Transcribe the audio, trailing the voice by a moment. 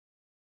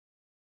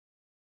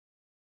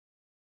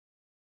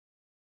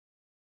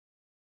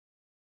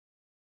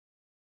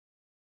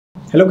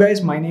Hello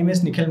guys, my name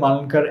is Nikhil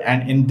Malankar,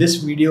 and in this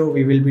video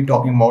we will be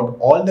talking about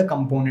all the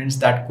components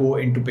that go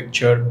into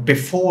picture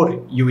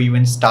before you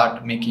even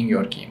start making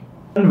your game.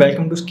 And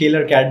welcome to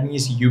Scalar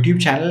Academy's YouTube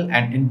channel,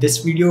 and in this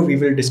video we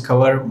will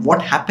discover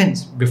what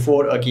happens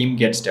before a game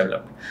gets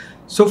developed.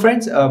 So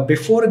friends,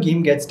 before a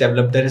game gets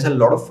developed, there is a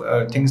lot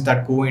of things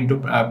that go into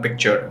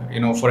picture.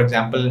 For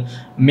example,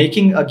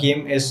 making a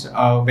game is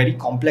a very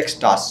complex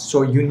task.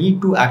 So you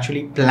need to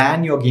actually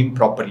plan your game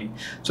properly.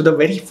 So the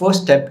very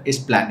first step is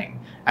planning.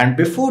 And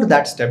before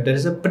that step, there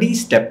is a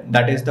pre-step,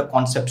 that is the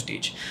concept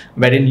stage,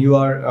 wherein you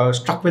are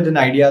struck with an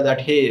idea that,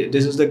 hey,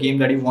 this is the game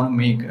that you want to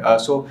make.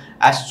 So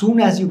as soon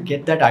as you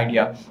get that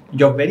idea,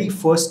 your very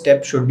first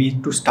step should be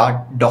to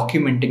start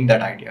documenting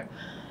that idea.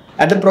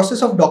 And the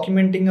process of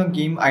documenting a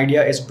game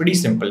idea is pretty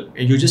simple.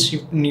 You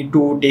just need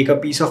to take a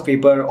piece of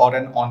paper or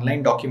an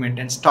online document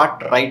and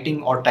start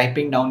writing or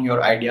typing down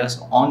your ideas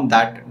on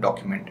that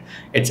document.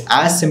 It's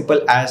as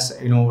simple as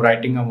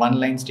writing a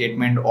one-line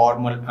statement or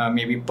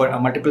maybe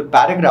multiple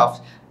paragraphs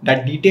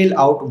that detail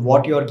out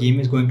what your game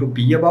is going to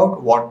be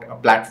about,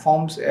 what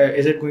platforms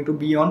is it going to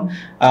be on.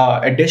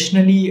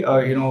 Additionally,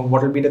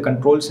 what will be the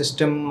control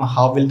system,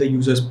 how will the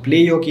users play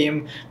your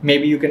game.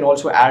 Maybe you can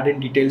also add in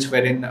details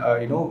wherein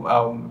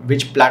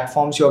which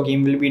platforms your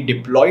game will be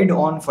deployed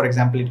on. For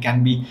example, it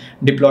can be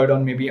deployed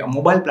on maybe a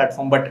mobile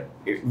platform, but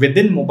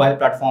within mobile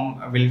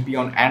platform will be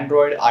on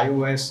Android,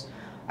 iOS,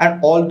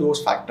 and all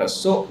those factors.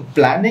 So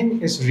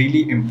planning is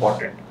really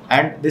important,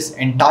 and this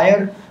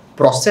entire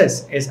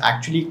process is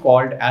actually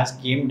called as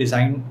game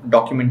design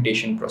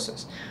documentation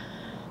process.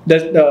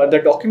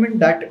 The document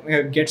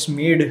that gets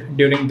made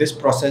during this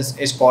process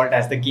is called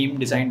as the game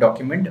design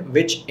document,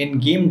 which in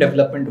game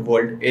development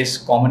world is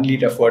commonly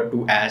referred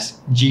to as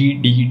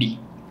GDD.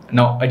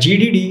 Now, a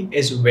GDD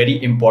is a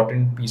very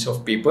important piece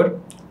of paper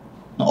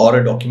or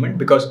a document,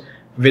 because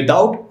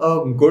without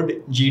a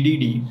good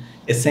GDD,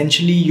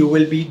 essentially you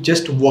will be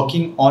just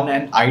working on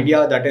an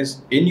idea that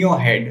is in your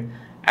head,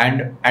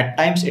 and at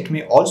times it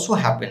may also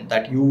happen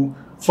that you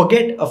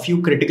forget a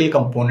few critical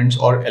components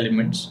or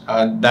elements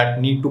that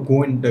need to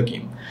go in the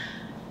game.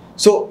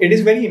 So it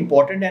is very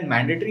important and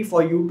mandatory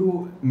for you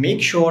to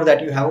make sure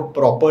that you have a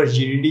proper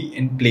GDD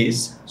in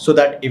place, so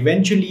that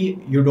eventually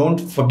you don't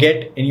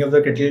forget any of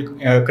the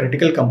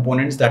critical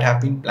components that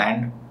have been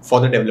planned for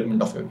the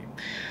development of your game.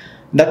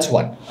 That's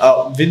one.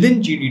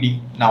 Within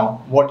GDD,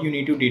 now what you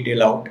need to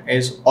detail out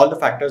is all the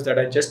factors that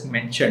I just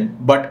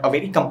mentioned, but a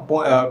very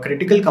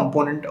critical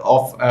component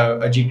of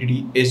a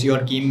GDD is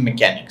your game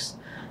mechanics.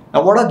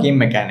 Now, what are game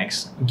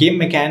mechanics? Game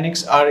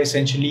mechanics are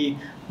essentially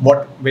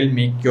what will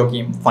make your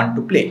game fun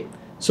to play.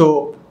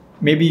 So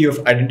maybe you've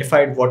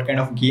identified what kind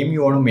of game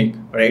you want to make,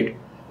 right?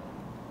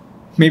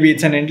 Maybe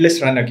it's an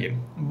endless runner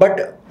game,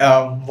 but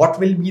what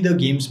will be the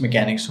game's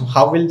mechanics? So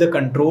how will the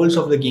controls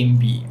of the game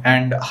be,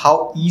 and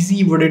how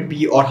easy would it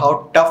be, or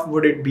how tough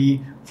would it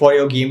be for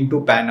your game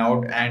to pan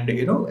out and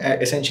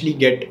essentially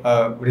get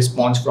a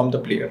response from the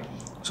player?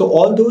 So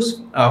all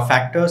those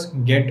factors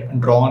get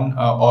drawn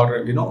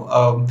or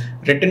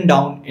written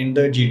down in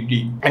the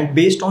GDD, and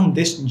based on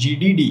this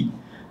GDD,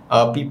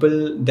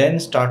 people then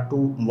start to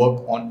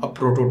work on a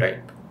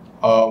prototype.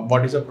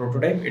 What is a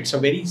prototype? It's a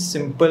very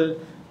simple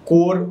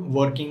core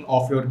working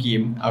of your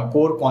game, a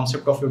core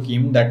concept of your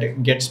game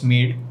that gets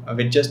made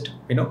with just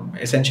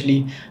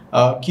essentially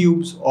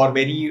cubes or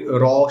very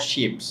raw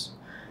shapes.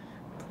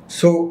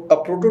 So a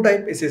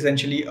prototype is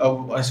essentially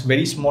a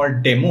very small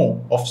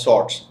demo of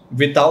sorts,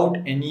 without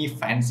any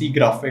fancy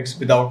graphics,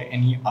 without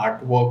any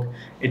artwork.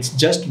 It's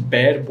just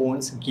bare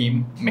bones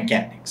game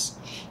mechanics.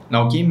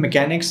 Now, game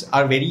mechanics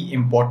are very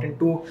important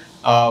to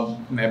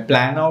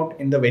plan out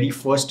in the very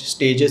first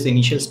stages,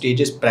 initial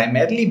stages,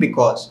 primarily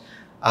because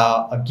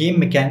a game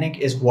mechanic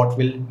is what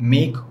will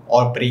make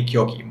or break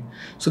your game.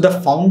 So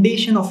the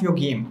foundation of your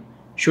game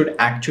should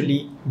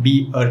actually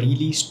be a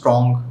really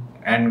strong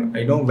and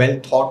well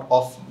thought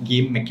of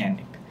game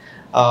mechanic.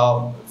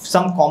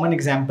 Some common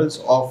examples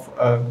of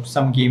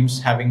some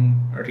games having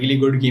really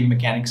good game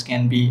mechanics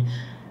can be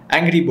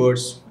Angry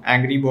Birds.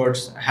 Angry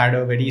Birds had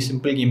a very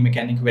simple game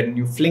mechanic wherein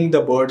you fling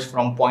the birds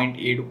from point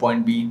A to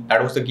point B.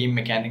 That was the game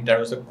mechanic. That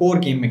was the core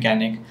game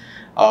mechanic.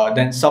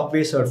 Then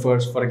Subway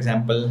Surfers, for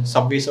example.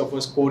 Subway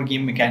Surfers' core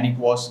game mechanic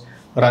was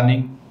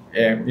running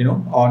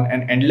on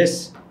an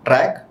endless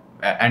track,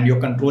 and your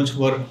controls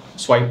were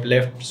swipe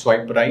left,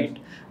 swipe right,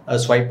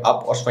 swipe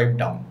up, or swipe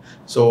down.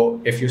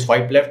 So if you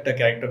swipe left, the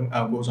character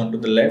goes onto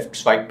the left,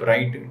 swipe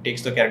right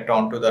takes the character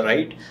onto the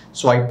right,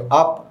 swipe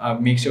up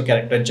makes your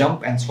character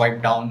jump, and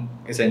swipe down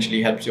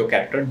essentially helps your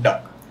character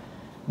duck.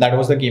 That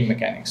was the game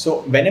mechanic.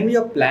 So whenever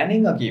you're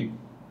planning a game,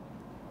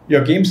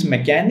 your game's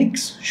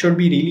mechanics should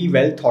be really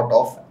well thought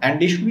of,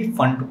 and they should be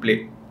fun to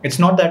play. It's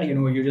not that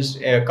you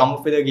just come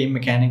up with a game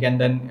mechanic and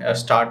then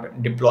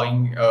start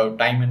deploying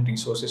time and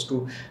resources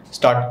to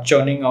start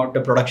churning out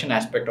the production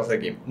aspect of the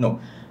game. No.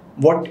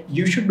 What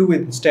you should do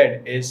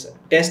instead is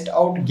test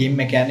out game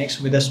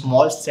mechanics with a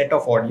small set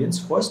of audience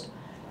first,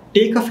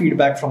 take a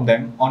feedback from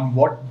them on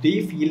what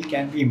they feel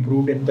can be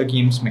improved in the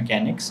game's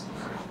mechanics,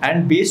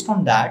 and based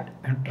on that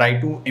try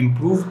to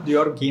improve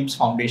your game's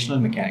foundational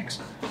mechanics.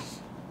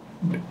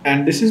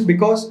 And this is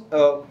because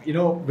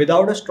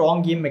without a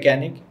strong game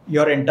mechanic,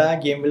 your entire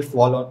game will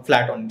fall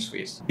flat on its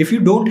face. If you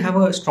don't have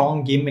a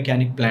strong game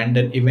mechanic plan,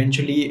 then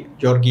eventually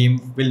your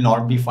game will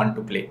not be fun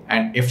to play,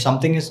 and if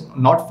something is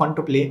not fun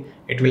to play,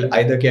 it will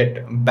either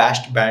get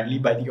bashed badly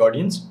by the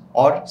audience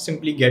or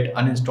simply get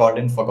uninstalled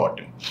and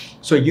forgotten.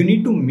 So you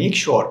need to make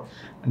sure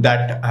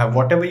that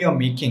whatever you're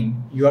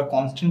making, you are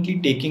constantly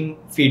taking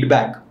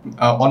feedback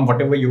on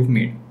whatever you've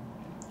made.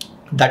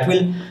 That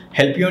will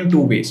help you in two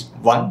ways.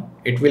 One,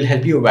 it will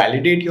help you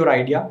validate your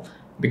idea,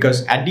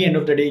 because at the end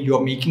of the day,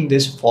 you're making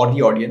this for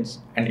the audience.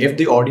 And if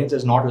the audience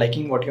is not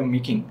liking what you're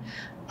making,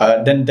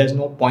 then there's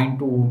no point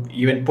to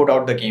even put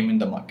out the game in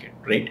the market,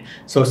 right?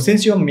 So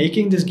since you're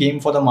making this game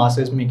for the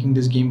masses, making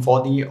this game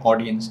for the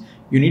audience,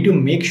 you need to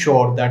make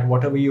sure that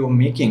whatever you're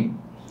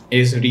making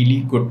is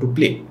really good to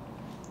play.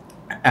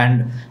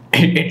 And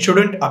it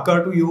shouldn't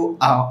occur to you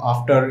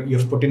after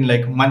you've put in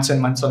like months and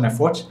months on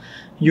efforts.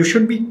 You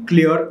should be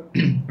clear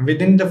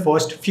within the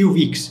first few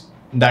weeks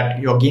that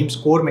your game's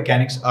core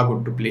mechanics are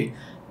good to play.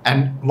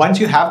 And once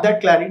you have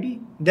that clarity,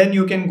 then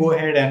you can go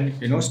ahead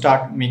and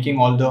start making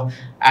all the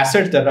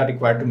assets that are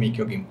required to make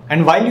your game.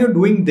 And while you're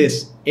doing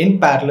this in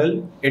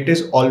parallel, it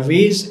is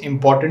always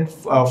important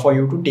for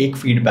you to take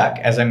feedback,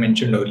 as I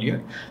mentioned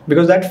earlier,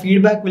 because that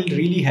feedback will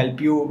really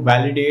help you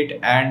validate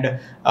and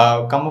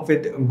come up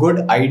with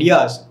good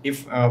ideas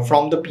if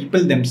from the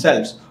people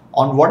themselves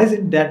on what is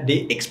it that they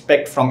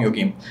expect from your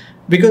game.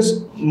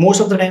 Because most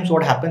of the times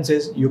what happens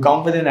is you come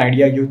up with an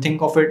idea, you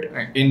think of it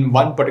in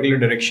one particular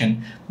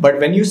direction, but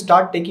when you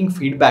start taking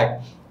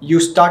feedback, you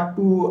start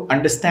to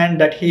understand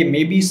that, hey,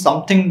 maybe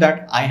something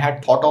that I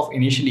had thought of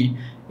initially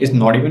is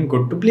not even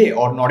good to play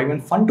or not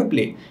even fun to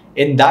play.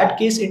 In that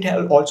case, it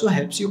also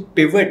helps you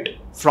pivot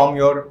from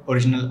your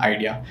original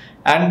idea.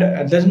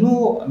 And there's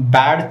no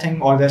bad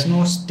thing or there's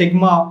no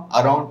stigma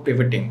around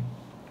pivoting.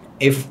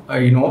 If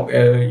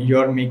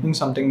you're making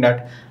something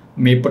that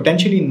may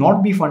potentially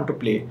not be fun to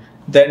play,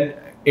 then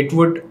it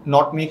would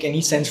not make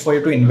any sense for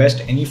you to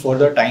invest any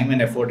further time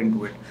and effort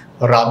into it.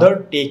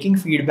 Rather, taking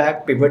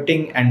feedback,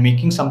 pivoting, and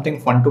making something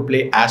fun to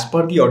play as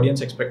per the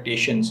audience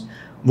expectations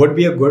would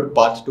be a good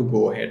path to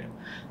go ahead.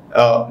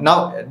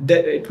 Now,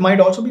 it might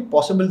also be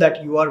possible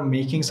that you are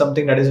making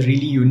something that is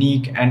really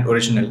unique and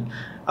original.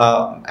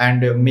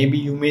 And maybe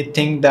you may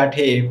think that,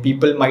 hey,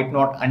 people might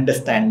not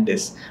understand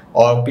this,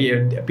 or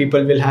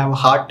people will have a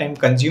hard time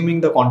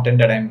consuming the content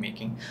that I'm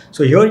making.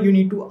 So here you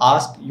need to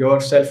ask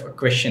yourself a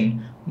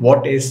question: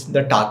 what is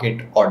the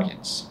target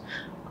audience?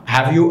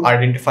 Have you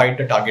identified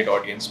the target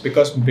audience?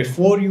 Because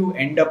before you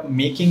end up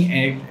making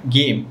a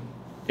game,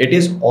 it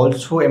is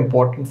also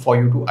important for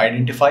you to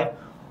identify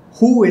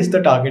who is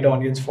the target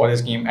audience for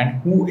this game and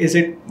who is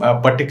it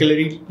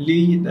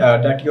particularly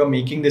that you're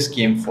making this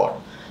game for.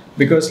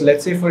 Because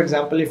let's say, for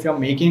example, if you're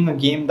making a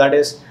game that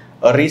is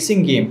a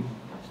racing game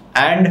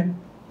and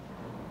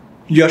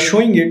you're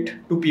showing it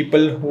to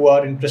people who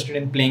are interested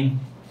in playing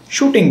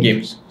shooting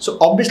games, so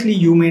obviously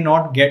you may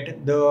not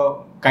get the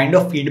kind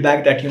of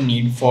feedback that you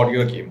need for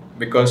your game,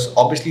 because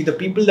obviously the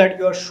people that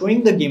you are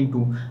showing the game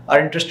to are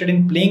interested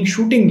in playing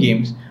shooting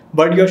games,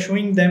 but you're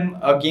showing them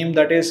a game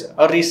that is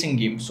a racing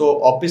game.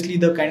 So obviously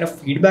the kind of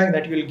feedback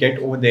that you will get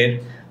over there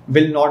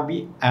will not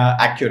be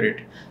accurate.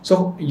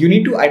 So you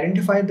need to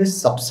identify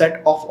this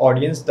subset of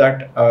audience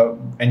that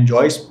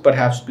enjoys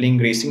perhaps playing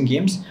racing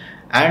games,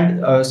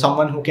 and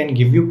someone who can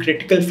give you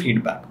critical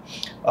feedback.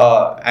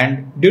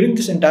 And during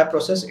this entire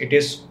process, it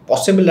is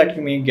possible that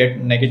you may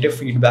get negative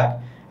feedback,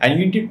 and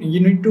you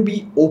need to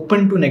be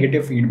open to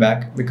negative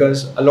feedback,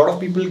 because a lot of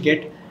people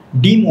get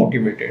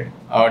demotivated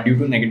due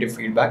to negative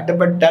feedback.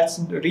 But that's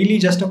really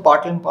just a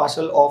part and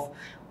parcel of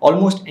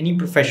almost any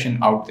profession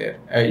out there.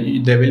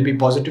 There will be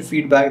positive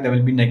feedback, there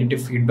will be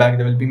negative feedback,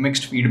 there will be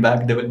mixed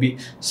feedback, there will be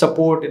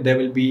support, there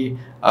will be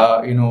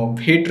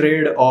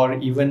hatred or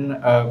even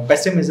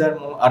pessimism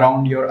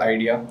around your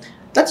idea.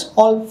 That's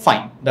all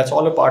fine. That's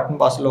all a part and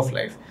parcel of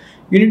life.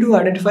 You need to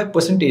identify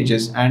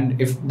percentages,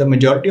 and if the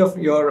majority of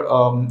your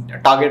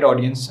target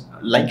audience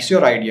likes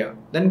your idea,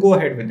 then go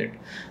ahead with it.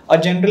 A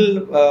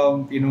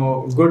general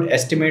good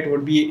estimate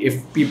would be,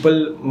 if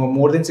people,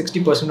 more than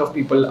 60% of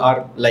people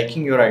are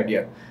liking your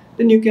idea,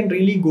 then you can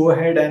really go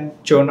ahead and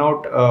churn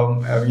out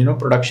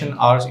production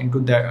hours into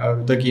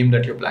the game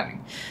that you're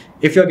planning.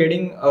 If you're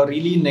getting a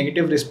really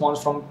negative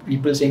response from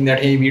people saying that,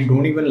 hey, we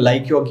don't even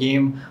like your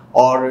game,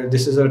 or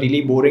this is a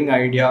really boring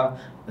idea,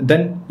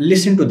 then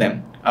listen to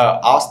them.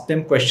 Ask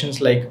them questions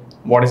like,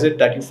 what is it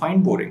that you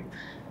find boring?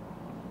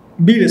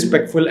 Be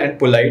respectful and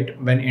polite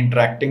when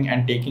interacting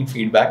and taking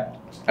feedback.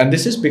 And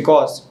this is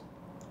because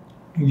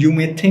you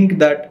may think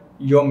that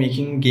you're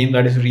making a game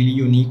that is really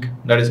unique,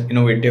 that is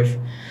innovative,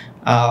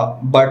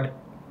 but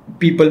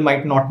people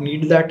might not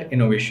need that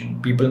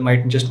innovation. People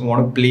might just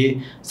want to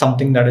play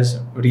something that is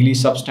really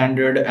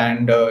substandard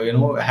and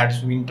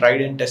has been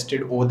tried and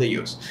tested over the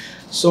years.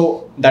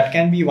 So that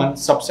can be one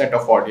subset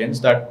of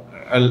audience that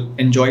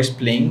enjoys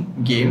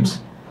playing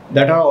games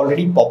that are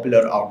already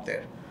popular out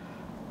there.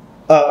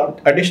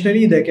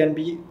 Additionally, there can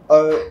be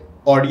a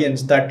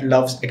audience that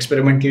loves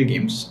experimental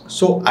games.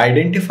 So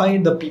identify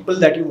the people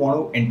that you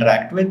want to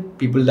interact with,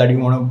 people that you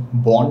want to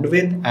bond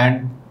with,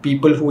 and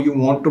people who you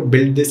want to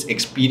build this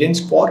experience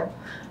for.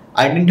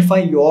 Identify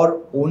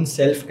your own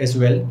self as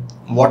well.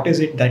 What is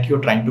it that you're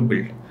trying to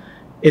build?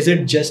 Is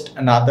it just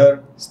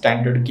another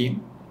standard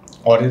game,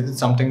 or is it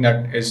something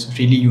that is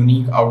really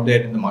unique out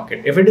there in the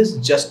market? If it is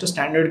just a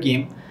standard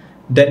game,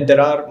 then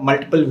there are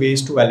multiple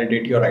ways to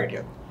validate your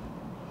idea.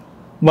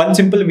 One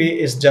simple way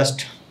is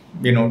just,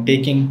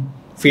 taking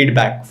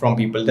feedback from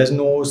people. There's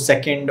no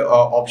second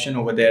option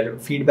over there.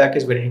 Feedback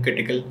is very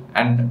critical,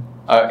 and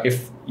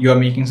if you are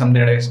making something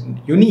that is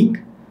unique,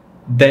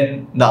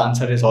 then the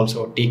answer is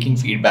also taking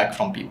feedback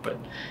from people.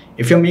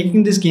 If you're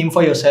making this game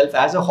for yourself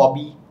as a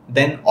hobby,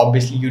 then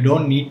obviously you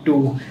don't need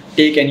to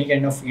take any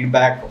kind of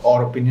feedback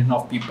or opinion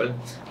of people.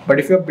 But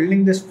if you're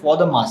building this for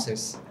the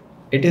masses,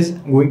 it is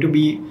going to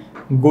be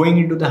going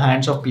into the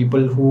hands of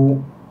people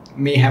who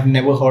may have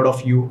never heard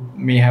of you,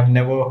 may have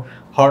never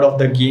heard of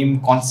the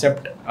game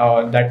concept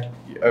that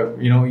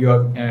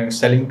you're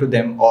selling to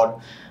them,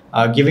 or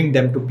giving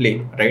them to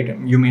play, right?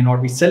 You may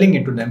not be selling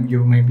it to them,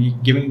 you may be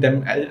giving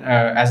them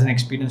as an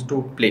experience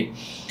to play.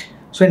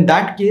 So in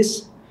that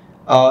case,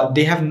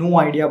 they have no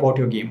idea about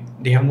your game,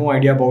 they have no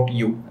idea about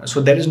you,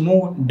 so there is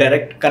no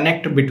direct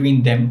connect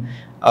between them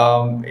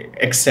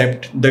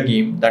except the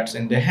game that's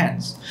in their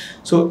hands.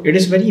 So it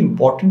is very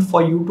important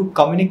for you to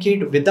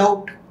communicate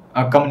without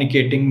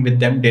communicating with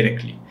them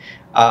directly.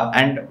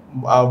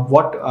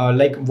 What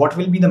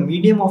will be the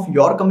medium of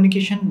your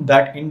communication?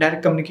 That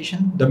indirect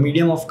communication, the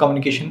medium of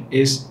communication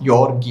is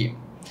your game.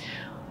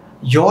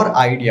 Your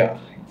idea,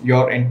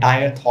 your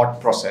entire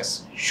thought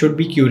process should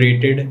be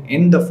curated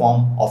in the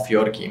form of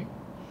your game.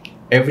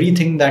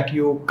 Everything that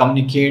you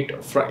communicate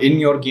in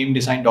your game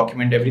design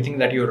document, everything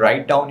that you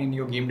write down in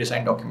your game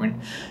design document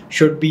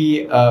should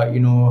be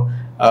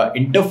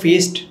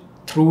interfaced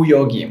through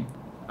your game.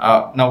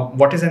 Now,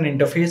 what is an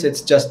interface?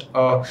 It's just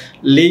a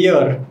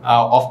layer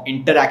of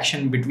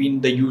interaction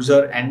between the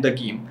user and the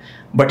game.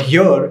 But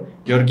here,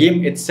 your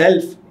game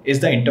itself is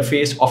the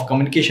interface of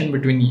communication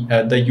between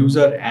the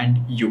user and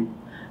you.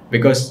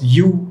 Because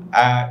you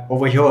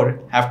over here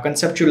have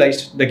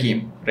conceptualized the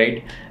game,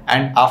 right?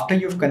 And after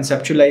you've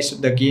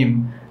conceptualized the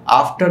game,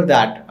 after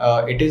that,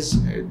 it is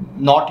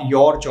not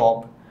your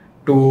job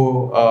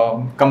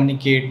to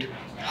communicate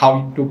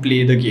how to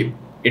play the game.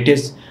 It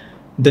is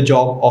the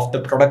job of the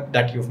product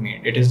that you've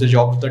made. It is the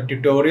job of the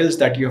tutorials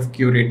that you have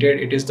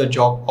curated. It is the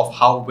job of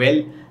how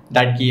well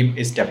that game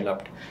is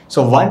developed.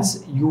 So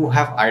once you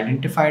have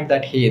identified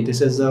that, hey,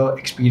 this is a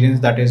experience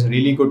that is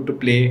really good to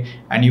play,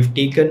 and you've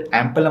taken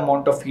ample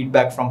amount of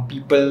feedback from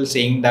people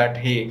saying that,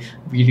 hey,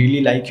 we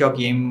really like your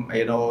game,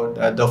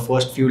 the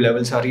first few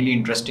levels are really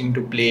interesting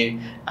to play,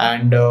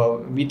 and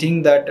we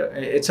think that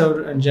it's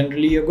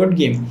generally a good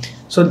game.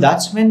 So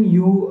that's when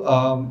you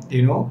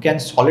can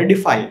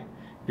solidify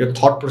your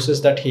thought process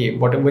that, hey,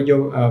 whatever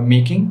you're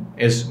making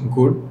is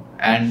good.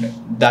 And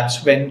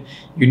that's when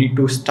you need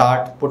to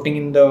start putting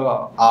in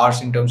the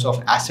hours in terms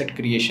of asset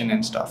creation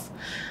and stuff.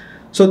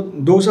 So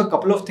those are a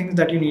couple of things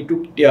that you need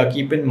to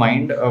keep in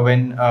mind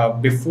when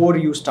before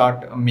you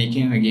start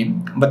making a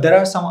game. But there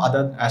are some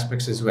other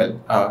aspects as well,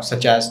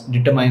 such as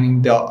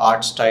determining the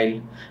art style,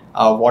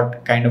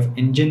 what kind of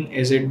engine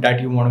is it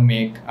that you want to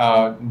make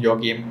your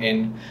game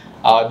in,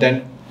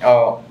 then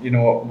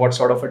what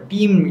sort of a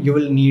team you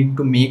will need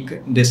to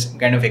make this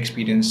kind of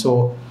experience.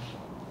 So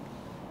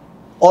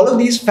all of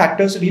these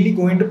factors really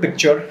go into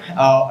picture.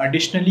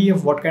 Additionally,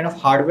 of what kind of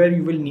hardware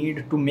you will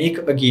need to make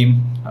a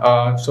game.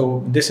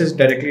 So this is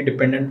directly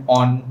dependent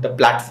on the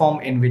platform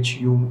in which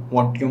you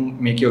want to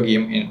make your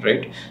game in,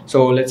 right?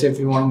 So let's say if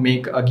you want to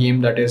make a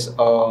game that is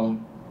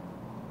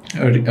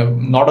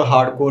not a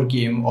hardcore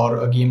game, or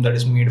a game that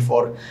is made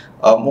for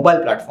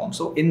mobile platform,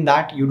 so in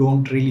that you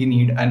don't really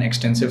need an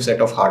extensive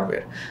set of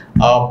hardware.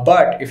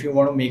 But if you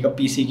want to make a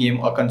PC game,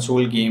 a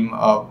console game,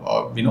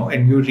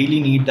 and you really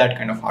need that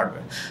kind of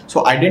hardware.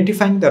 So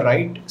identifying the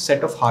right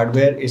set of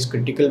hardware is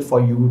critical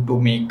for you to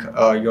make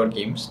your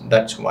games.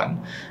 That's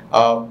one.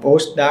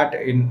 Post that,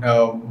 in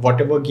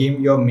whatever game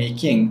you're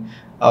making,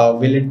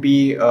 will it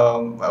be a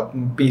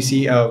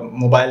PC,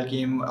 mobile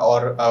game,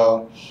 or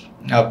a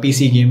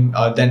PC game?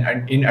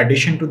 Then in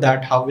addition to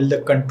that, how will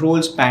the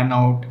controls pan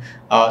out?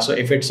 So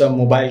if it's a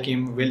mobile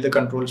game, will the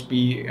controls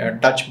be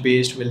touch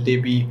based? Will they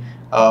be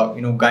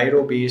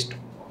gyro based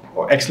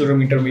or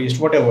accelerometer based,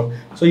 whatever?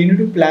 So you need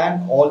to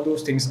plan all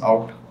those things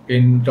out.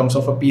 In terms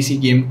of a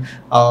PC game,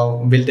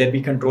 will there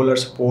be controller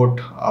support?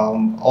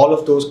 All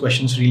of those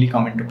questions really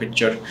come into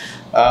picture.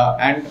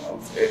 And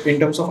in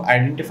terms of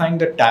identifying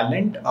the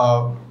talent,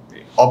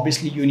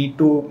 obviously you need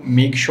to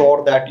make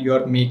sure that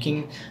you're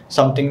making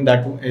something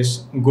that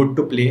is good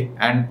to play,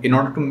 and in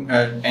order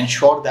to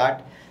ensure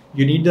that,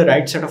 you need the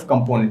right set of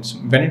components.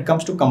 When it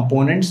comes to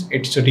components,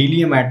 it's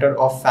really a matter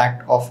of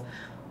fact of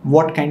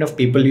what kind of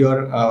people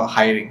you're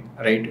hiring,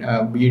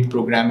 right? Be it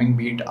programming,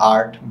 be it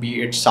art,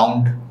 be it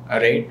sound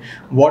right?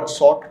 What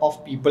sort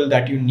of people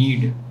that you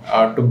need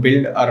to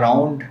build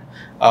around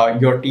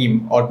your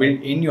team or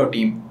build in your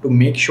team to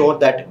make sure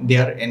that they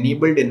are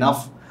enabled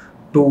enough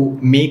to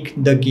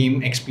make the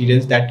game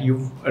experience that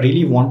you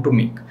really want to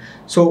make.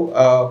 So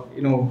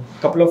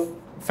a couple of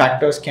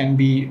factors can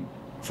be,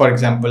 for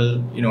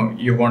example,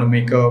 you want to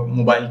make a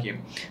mobile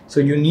game, so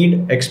you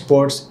need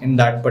experts in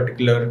that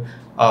particular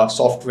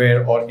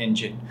software or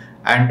engine,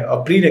 and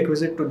a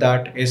prerequisite to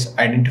that is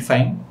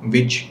identifying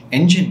which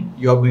engine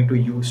you are going to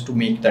use to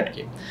make that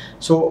game.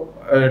 So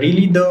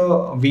really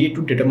the way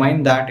to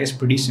determine that is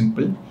pretty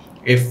simple.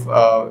 If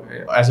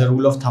as a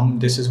rule of thumb,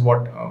 this is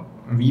what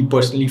we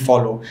personally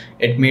follow.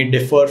 It may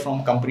differ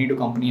from company to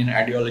company and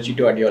ideology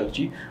to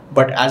ideology,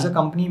 but as a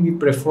company we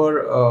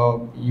prefer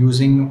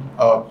using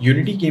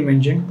Unity game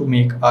engine to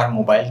make our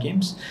mobile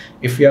games.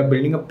 If we are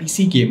building a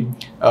PC game,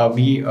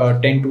 we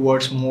tend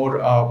towards more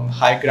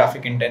high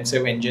graphic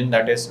intensive engine,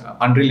 that is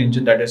Unreal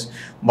Engine, that is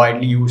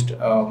widely used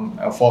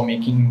for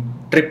making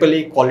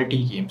AAA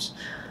quality games.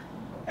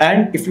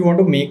 And if you want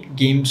to make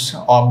games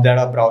that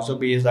are browser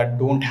based, that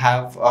don't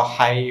have a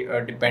high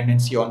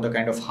dependency on the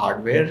kind of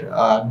hardware,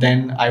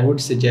 then I would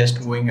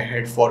suggest going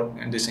ahead for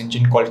this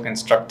engine called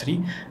Construct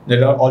 3.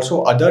 There are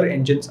also other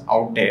engines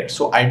out there.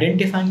 So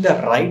identifying the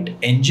right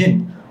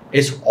engine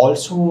is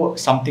also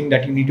something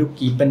that you need to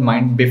keep in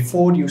mind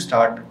before you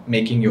start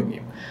making your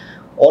game.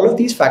 All of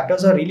these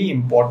factors are really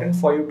important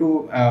for you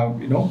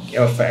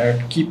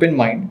to keep in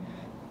mind,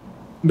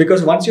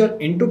 because once you're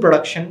into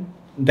production,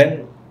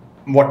 then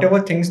whatever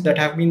things that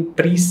have been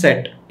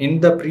preset in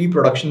the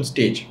pre-production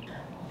stage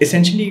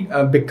essentially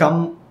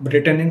become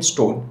written in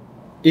stone.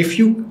 If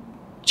you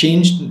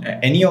change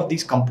any of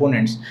these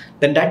components,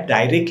 then that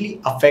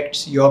directly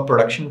affects your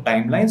production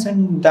timelines,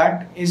 and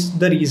that is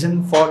the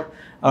reason for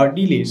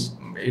delays.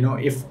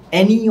 If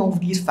any of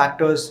these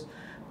factors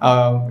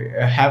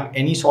have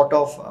any sort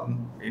of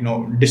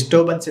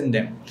disturbance in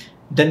them,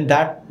 then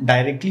that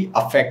directly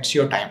affects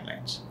your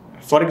timelines.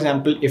 For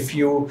example, if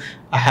you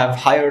have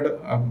hired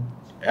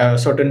a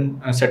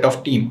certain set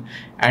of team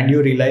and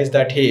you realize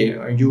that,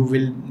 hey, you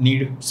will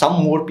need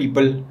some more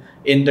people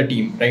in the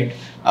team, right?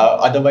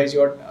 Otherwise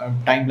your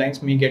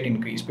timelines may get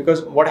increased,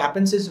 because what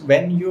happens is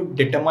when you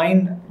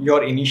determine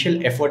your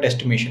initial effort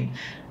estimation,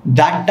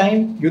 that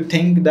time you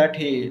think that,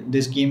 hey,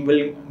 this game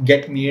will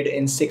get made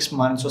in 6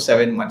 months or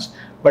 7 months,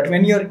 but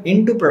when you're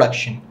into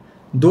production,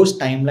 those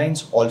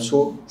timelines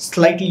also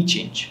slightly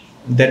change.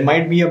 There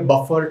might be a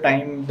buffer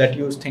time that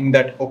you think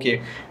that,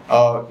 okay,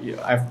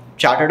 I've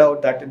charted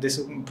out that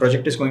this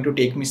project is going to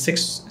take me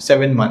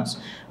 6-7 months,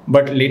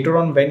 but later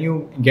on when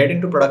you get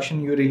into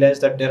production, you realize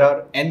that there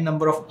are n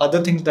number of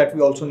other things that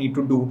we also need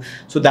to do,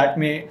 so that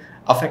may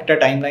affect our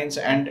timelines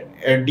and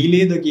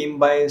delay the game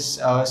by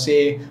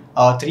say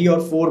 3 or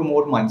 4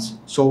 more months.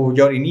 So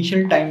your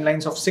initial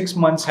timelines of 6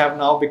 months have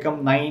now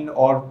become 9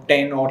 or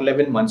 10 or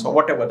 11 months or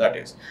whatever that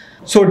is.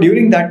 So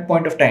during that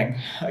point of time,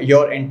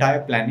 your entire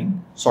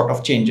planning sort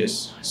of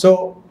changes.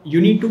 So you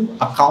need to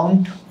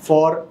account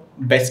for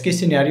best case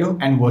scenario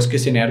and worst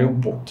case scenario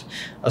both.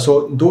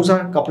 So those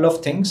are a couple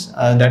of things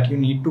that you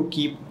need to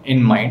keep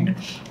in mind.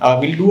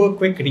 We'll do a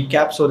quick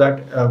recap so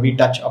that we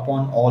touch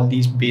upon all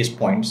these base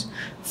points.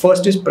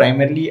 First is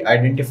primarily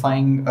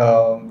identifying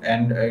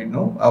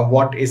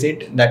what is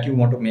it that you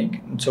want to make.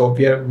 So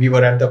we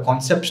were at the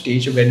concept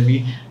stage when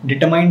we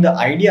determined the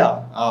idea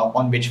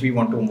on which we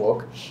want to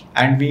work,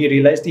 and we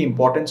realized the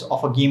importance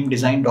of a game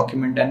design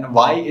document and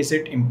why is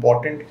it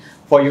important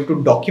for you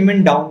to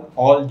document down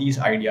all these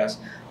ideas.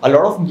 A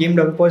lot of game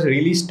developers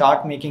really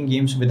start making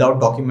games without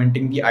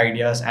documenting the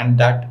ideas, and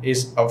that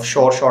is a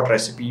short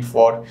recipe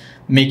for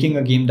making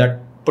a game that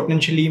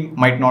potentially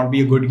might not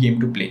be a good game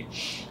to play.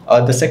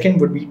 The second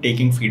would be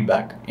taking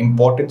feedback.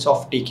 Importance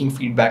of taking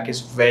feedback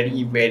is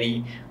very,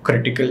 very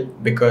critical,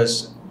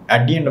 because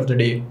at the end of the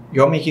day,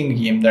 you're making a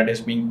game that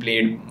is being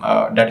played,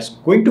 that is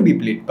going to be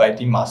played by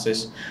the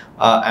masses.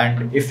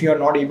 And if you're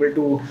not able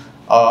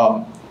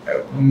to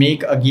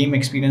make a game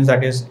experience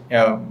that is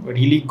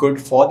really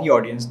good for the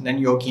audience, then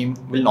your game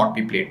will not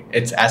be played.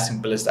 It's as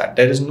simple as that.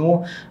 There is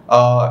no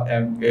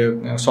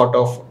sort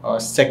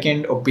of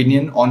second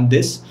opinion on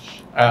this,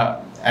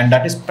 and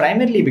that is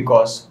primarily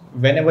because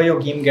whenever your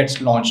game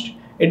gets launched,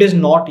 it is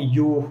not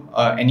you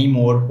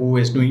anymore who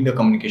is doing the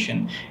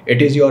communication.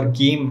 It is your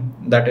game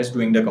that is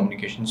doing the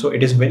communication. So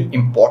it is very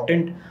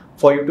important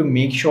for you to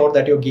make sure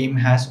that your game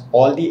has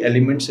all the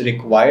elements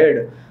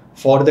required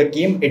for the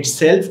game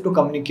itself to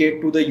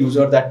communicate to the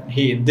user that,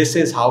 hey, this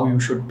is how you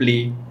should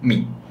play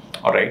me.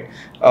 All right.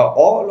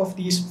 All of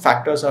these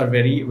factors are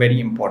very, very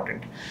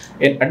important.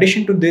 In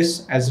addition to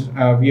this, as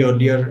we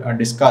earlier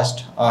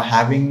discussed,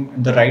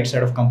 having the right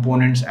set of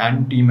components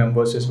and team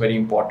members is very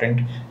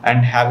important,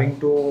 and having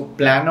to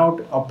plan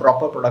out a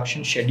proper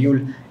production schedule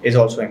is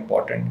also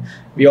important.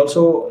 We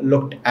also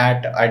looked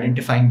at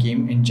identifying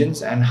game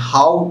engines and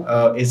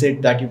how is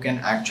it that you can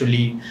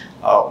actually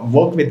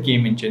work with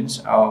game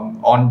engines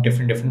on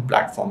different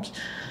platforms.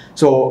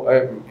 So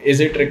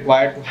is it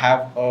required to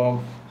have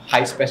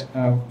high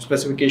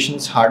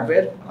specifications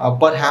hardware?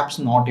 Perhaps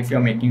not if you're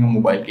making a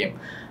mobile game.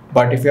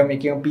 But if you're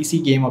making a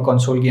PC game or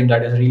console game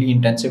that is really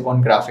intensive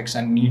on graphics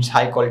and needs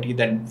high quality,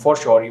 then for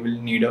sure you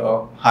will need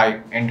a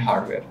high-end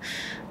hardware.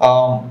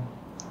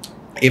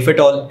 If at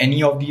all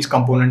any of these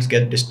components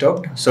get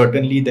disturbed,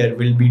 certainly there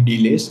will be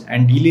delays,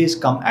 and delays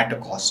come at a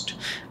cost.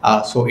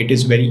 So it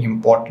is very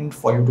important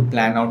for you to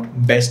plan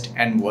out best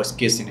and worst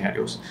case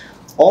scenarios.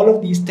 All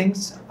of these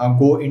things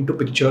go into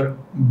picture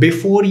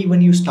before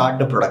even you start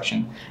the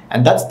production,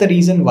 and that's the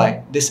reason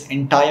why this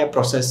entire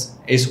process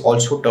is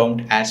also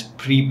termed as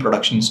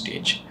pre-production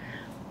stage.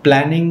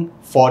 Planning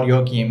for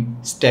your game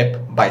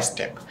step by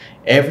step.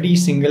 Every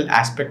single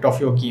aspect of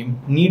your game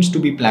needs to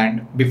be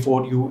planned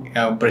before you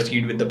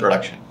proceed with the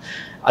production.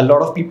 A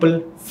lot of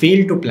people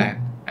fail to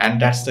plan,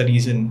 and that's the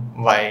reason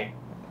why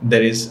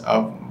there is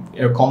a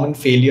common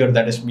failure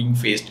that is being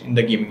faced in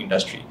the gaming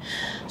industry.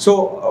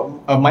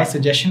 So my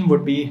suggestion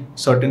would be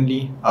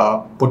certainly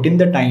put in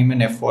the time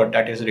and effort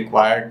that is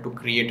required to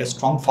create a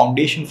strong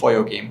foundation for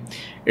your game.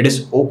 It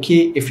is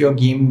okay if your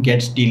game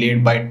gets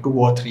delayed by 2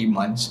 or 3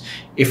 months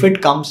if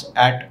it comes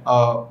at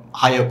a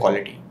higher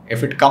quality.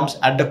 If it comes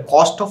at the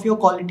cost of your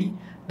quality,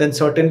 then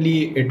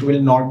certainly it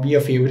will not be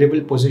a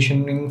favorable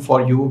positioning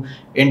for you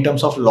in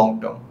terms of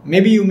long term.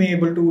 Maybe you may be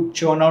able to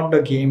churn out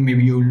the game,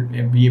 maybe you'll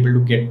be able to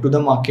get to the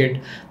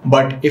market,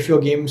 but if your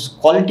game's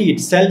quality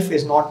itself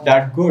is not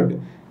that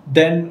good,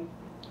 then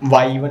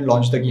why even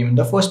launch the game in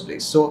the first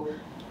place? So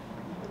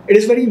it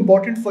is very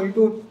important for you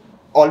to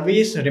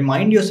always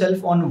remind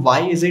yourself on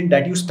why is it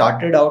that you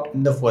started out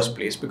in the first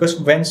place, because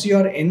once you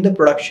are in the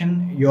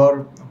production,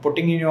 you're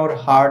putting in your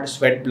hard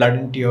sweat, blood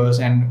and tears,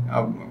 and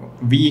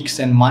weeks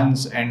and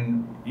months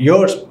and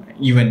years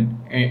even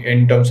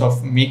in terms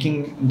of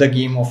making the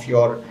game of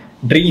your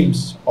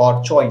dreams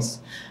or choice.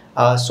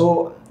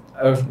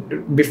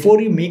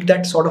 Before you make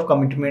that sort of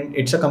commitment,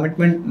 it's a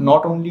commitment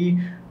not only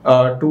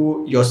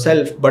to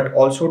yourself but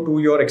also to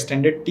your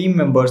extended team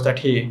members that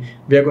hey,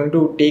 we are going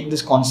to take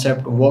this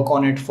concept, work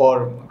on it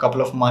for a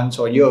couple of months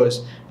or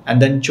years,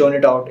 and then churn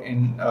it out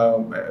in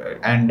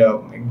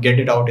get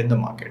it out in the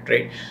market,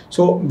 right?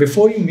 So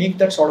before you make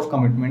that sort of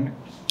commitment,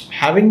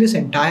 having this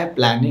entire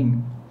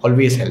planning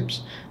always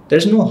helps.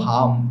 There's no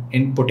harm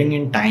in putting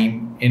in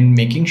time in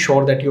making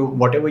sure that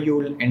whatever you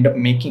will end up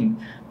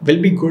making will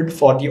be good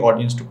for the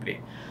audience to play.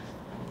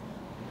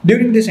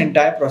 During this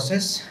entire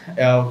process,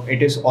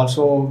 it is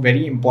also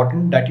very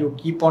important that you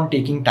keep on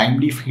taking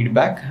timely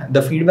feedback.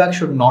 The feedback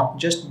should not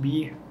just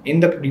be in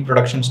the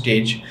pre-production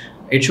stage,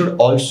 it should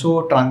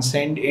also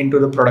transcend into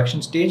the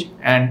production stage,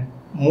 and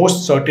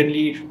most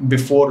certainly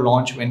before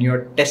launch when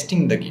you're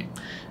testing the game.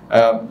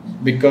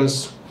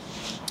 Because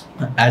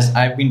as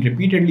I've been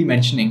repeatedly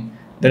mentioning,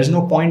 there is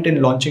no point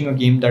in launching a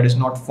game that is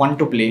not fun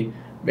to play,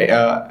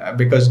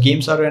 because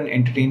games are an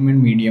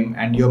entertainment medium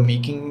and you're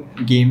making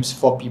games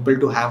for people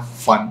to have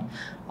fun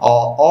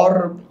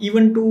or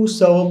even to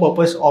serve a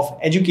purpose of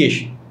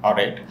education. All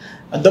right,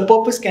 the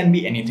purpose can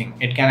be anything.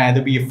 It can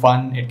either be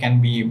fun, it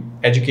can be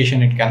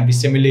education, it can be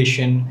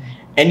simulation,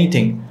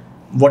 anything.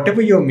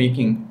 Whatever you're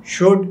making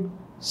should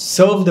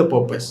serve the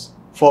purpose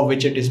for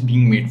which it is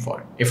being made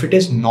for. If it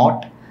is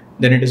not,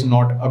 then it is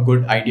not a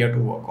good idea to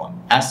work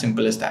on. As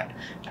simple as that.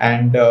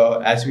 And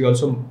as we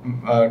also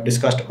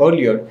discussed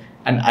earlier,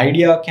 an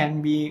idea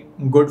can be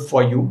good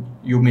for you.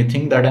 You may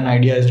think that an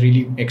idea is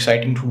really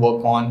exciting to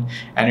work on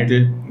and it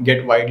will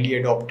get widely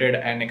adopted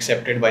and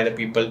accepted by the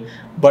people.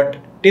 But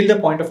till the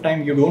point of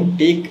time you don't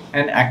take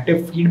an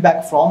active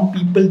feedback from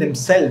people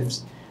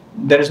themselves,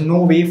 there is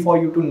no way for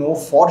you to know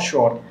for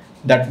sure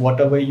that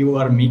whatever you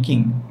are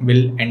making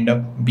will end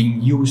up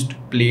being used,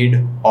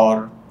 played,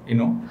 or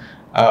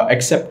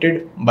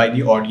accepted by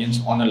the audience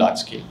on a large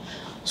scale.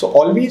 So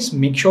always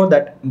make sure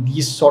that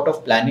these sort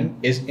of planning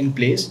is in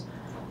place,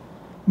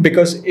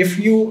 because if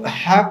you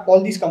have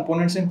all these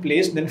components in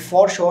place, then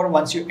for sure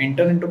once you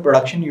enter into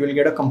production you will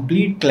get a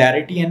complete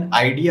clarity and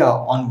idea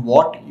on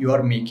what you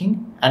are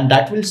making, and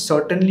that will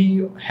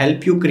certainly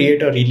help you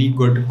create a really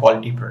good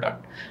quality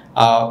product.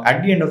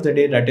 At the end of the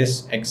day, that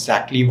is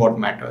exactly what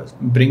matters.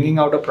 Bringing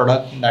out a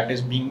product that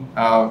is being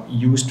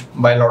used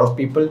by a lot of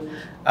people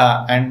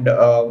and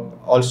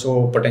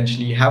also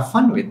potentially have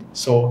fun with.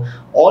 So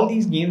all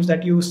these games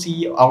that you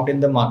see out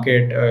in the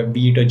market,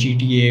 be it a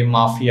GTA,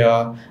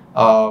 Mafia,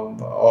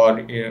 or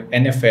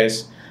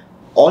NFS,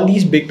 all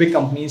these big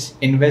companies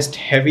invest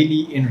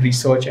heavily in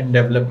research and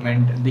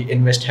development. They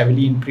invest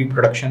heavily in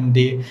pre-production.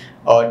 They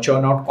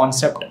churn out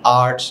concept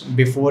arts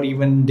before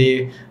even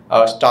they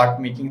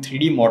start making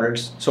 3D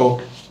models.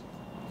 So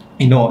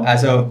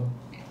as a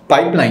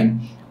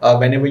pipeline,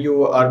 whenever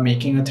you are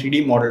making a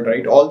 3D model,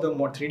 right, all the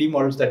 3D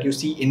models that you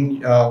see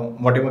in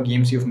whatever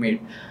games you've made,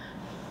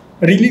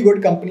 really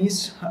good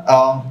companies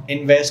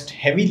invest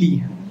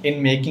heavily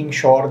in making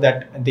sure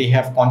that they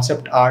have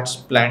concept arts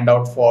planned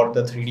out for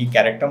the 3D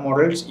character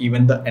models,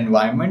 even the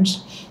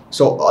environments.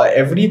 So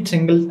every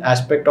single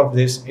aspect of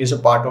this is a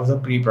part of the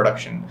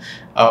pre-production.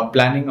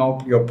 Planning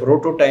out your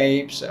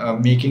prototypes,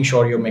 making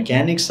sure your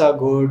mechanics are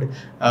good,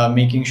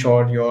 making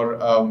sure your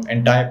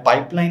entire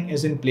pipeline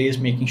is in place,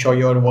 making sure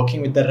you're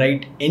working with the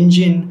right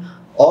engine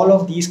All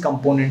of these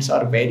components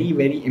are very,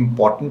 very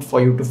important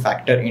for you to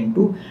factor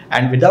into,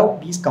 and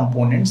without these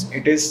components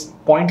it is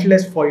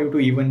pointless for you to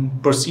even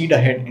proceed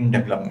ahead in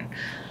development.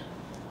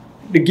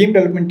 The game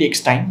development takes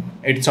time.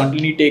 It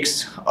certainly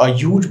takes a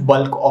huge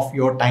bulk of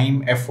your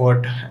time,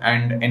 effort,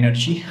 and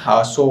energy.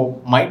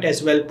 So might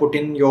as well put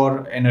in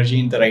your energy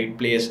in the right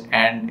place,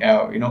 and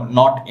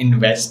not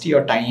invest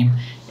your time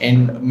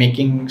in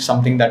making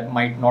something that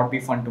might not be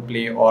fun to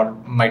play or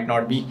might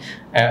not be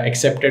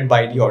accepted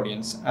by the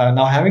audience.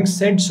 Now, having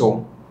said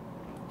so,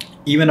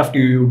 even after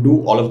you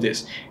do all of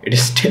this, it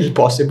is still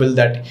possible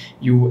that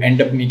you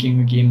end up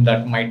making a game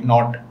that might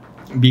not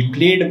be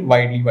played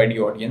widely by the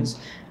audience.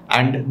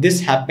 And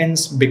this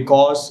happens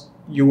because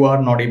you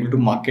are not able to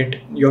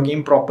market your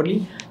game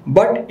properly.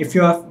 But if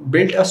you have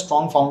built a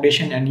strong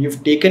foundation and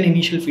you've taken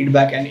initial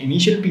feedback and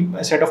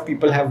a set of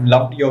people have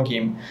loved your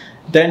game,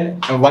 then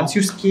once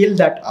you scale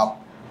that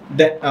up,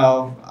 then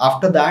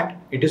after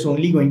that, it is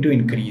only going to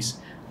increase.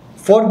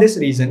 For this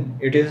reason,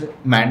 it is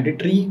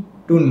mandatory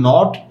to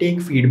not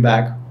take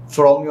feedback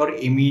from your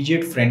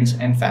immediate friends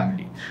and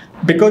family,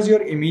 because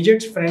your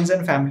immediate friends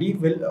and family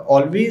will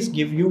always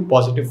give you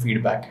positive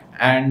feedback,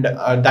 and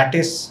that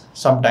is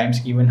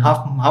sometimes even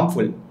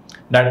harmful.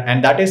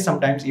 That is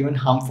sometimes even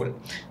harmful.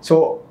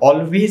 So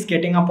always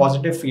getting a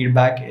positive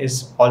feedback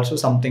is also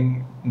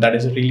something that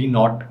is really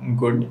not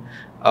good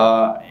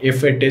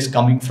if it is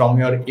coming from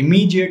your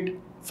immediate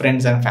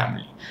friends and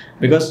family.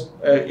 Because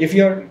if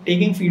you're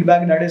taking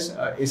feedback that is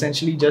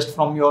essentially just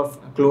from your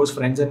close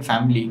friends and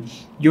family,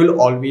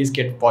 you'll always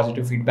get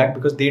positive feedback,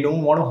 because they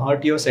don't want to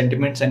hurt your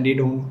sentiments and they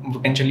don't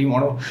potentially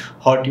want to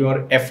hurt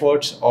your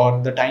efforts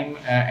or the time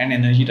and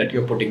energy that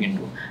you're putting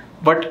into.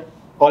 But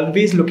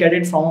always look at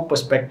it from a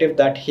perspective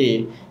that,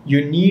 hey,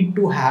 you need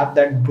to have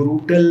that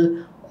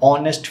brutal,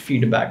 honest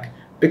feedback.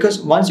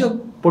 Because once you're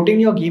putting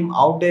your game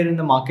out there in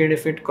the market,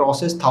 if it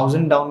crosses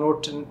 1,000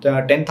 downloads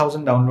and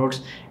 10,000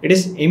 downloads, it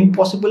is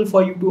impossible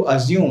for you to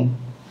assume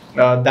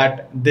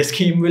that this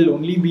game will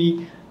only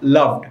be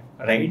loved,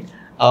 right?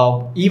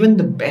 Even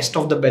the best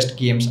of the best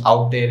games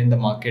out there in the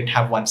market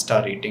have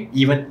 1-star rating.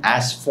 Even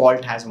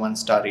Asphalt has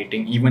 1-star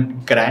rating.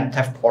 Even Grand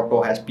Theft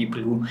Auto has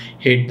people who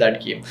hate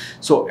that game.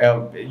 So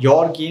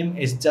your game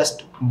is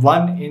just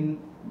one in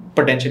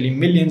potentially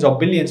millions or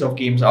billions of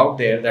games out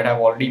there that have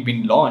already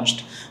been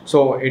launched.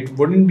 So it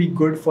wouldn't be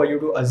good for you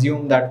to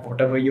assume that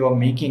whatever you are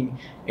making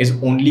is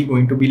only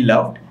going to be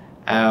loved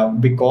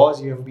because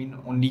you have been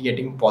only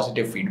getting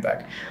positive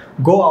feedback.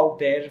 Go out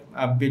there,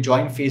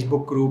 join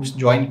Facebook groups,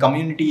 join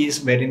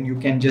communities wherein you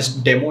can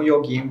just demo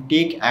your game,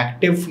 take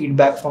active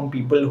feedback from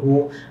people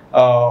who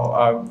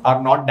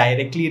are not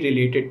directly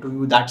related to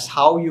you. That's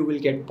how you will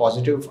get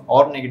positive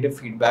or negative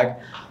feedback.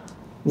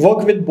 Work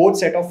with both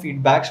set of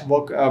feedbacks.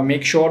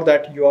 Make sure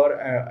that you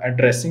are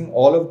addressing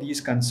all of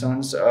these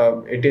concerns.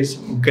 It is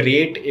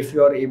great if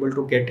you are able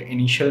to get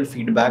initial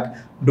feedback.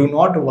 Do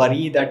not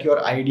worry that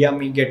your idea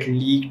may get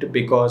leaked,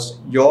 because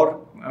your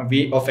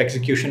way of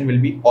execution will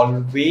be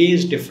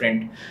always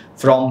different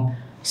from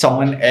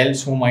someone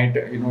else who might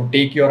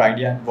take your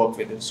idea and work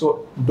with it.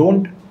 So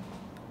don't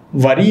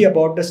worry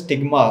about the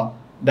stigma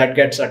that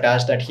gets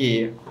attached, that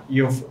hey,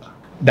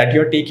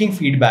 you're taking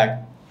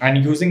feedback,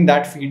 and using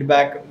that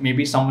feedback,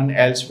 maybe someone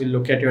else will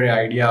look at your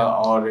idea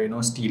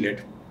or steal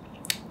it.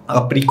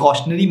 A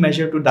precautionary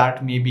measure to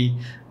that may be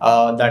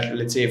that,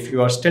 let's say, if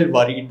you are still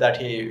worried that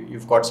hey,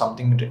 you've got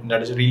something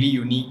that is really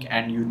unique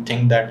and you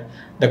think that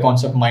the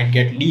concept might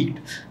get leaked,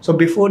 so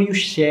before you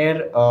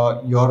share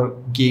your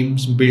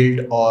game's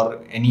build or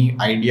any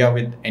idea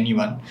with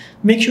anyone,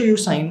 make sure you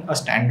sign a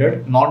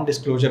standard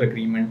non-disclosure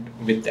agreement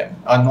with them.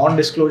 A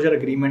non-disclosure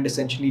agreement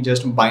essentially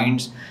just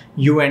binds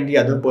you and the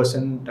other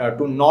person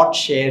to not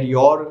share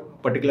your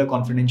particular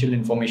confidential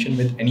information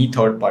with any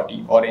third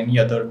party or any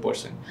other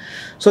person.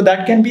 So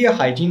that can be a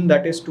hygiene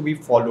that is to be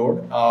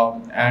followed,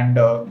 and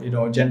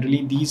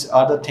generally these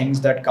are the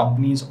things that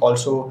companies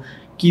also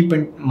keep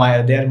in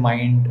their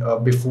mind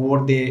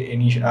before they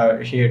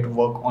initiate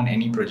work on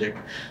any project.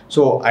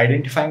 So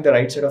identifying the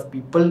right set of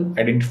people,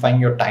 identifying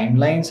your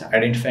timelines,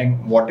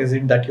 identifying what is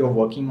it that you're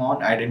working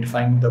on,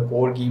 identifying the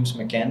core game's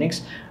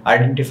mechanics,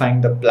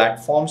 identifying the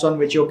platforms on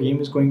which your game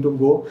is going to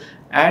go,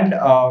 and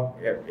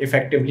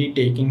effectively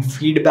taking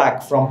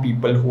feedback from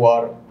people who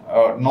are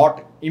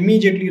not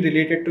immediately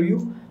related to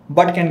you,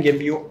 but can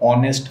give you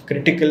honest,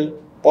 critical,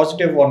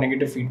 positive or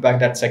negative feedback.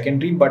 That's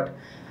secondary, but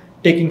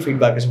taking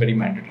feedback is very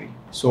mandatory.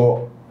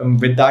 So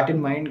with that in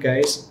mind,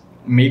 guys,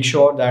 make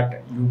sure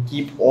that you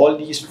keep all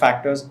these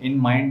factors in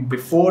mind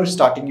before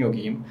starting your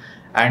game.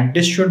 And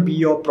this should be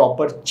your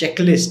proper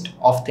checklist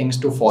of things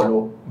to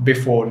follow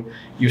before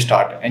you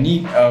start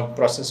any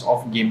process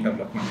of game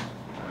development.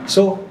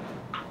 So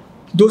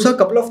those are a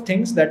couple of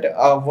things that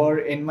were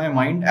in my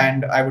mind,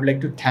 and I would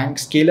like to thank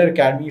Scalar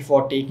Academy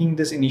for taking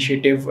this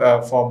initiative,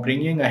 for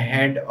bringing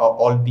ahead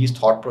all these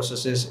thought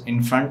processes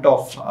in front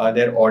of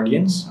their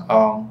audience.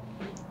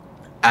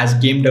 as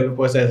game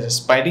developers, as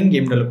aspiring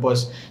game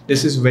developers,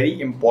 this is very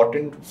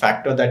important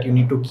factor that you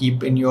need to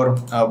keep in your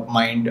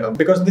mind,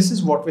 because this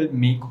is what will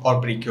make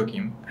or break your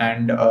game,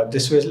 and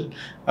this will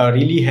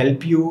really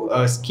help you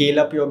scale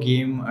up your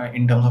game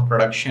in terms of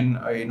production.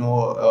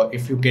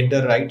 If you get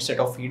the right set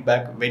of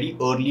feedback very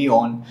early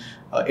on,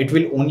 it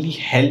will only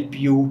help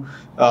you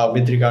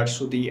with regards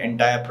to the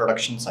entire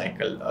production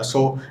cycle.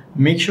 So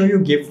make sure you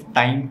give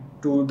time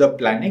to the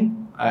planning.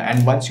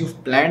 And once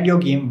you've planned your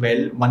game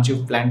well, once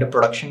you've planned the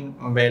production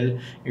well,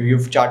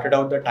 you've charted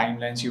out the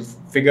timelines, you've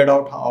figured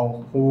out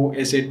who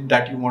is it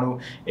that you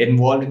want to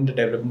involve in the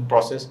development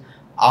process,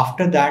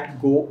 after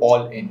that, go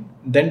all in.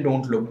 Then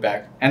don't look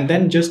back, and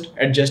then just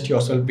adjust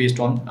yourself based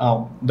on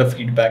the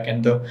feedback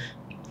and the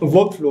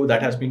workflow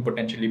that has been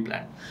potentially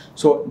planned.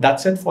 So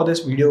that's it for this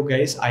video,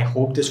 guys. I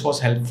hope this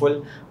was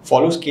helpful.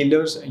 Follow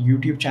Scalar's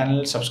YouTube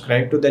channel,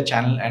 subscribe to the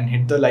channel, and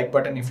hit the like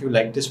button if you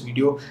like this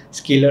video.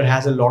 Scalar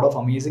has a lot of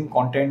amazing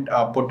content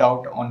put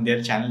out on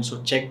their channel,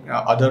 so check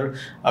other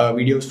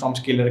videos from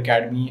Scalar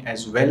Academy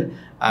as well.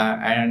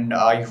 And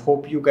I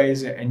hope you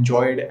guys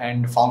enjoyed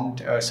and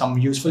found some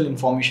useful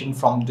information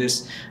from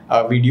this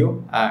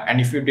video.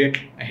 And if you did,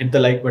 hit the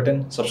like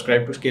button,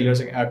 subscribe to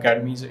Scalar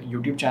Academy's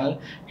YouTube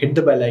channel, hit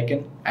the bell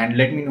icon, and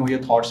let me know your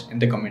thoughts in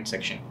the comment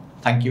section.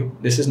 Thank you.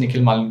 This is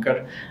Nikhil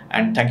Malankar,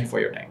 and thank you for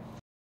your time.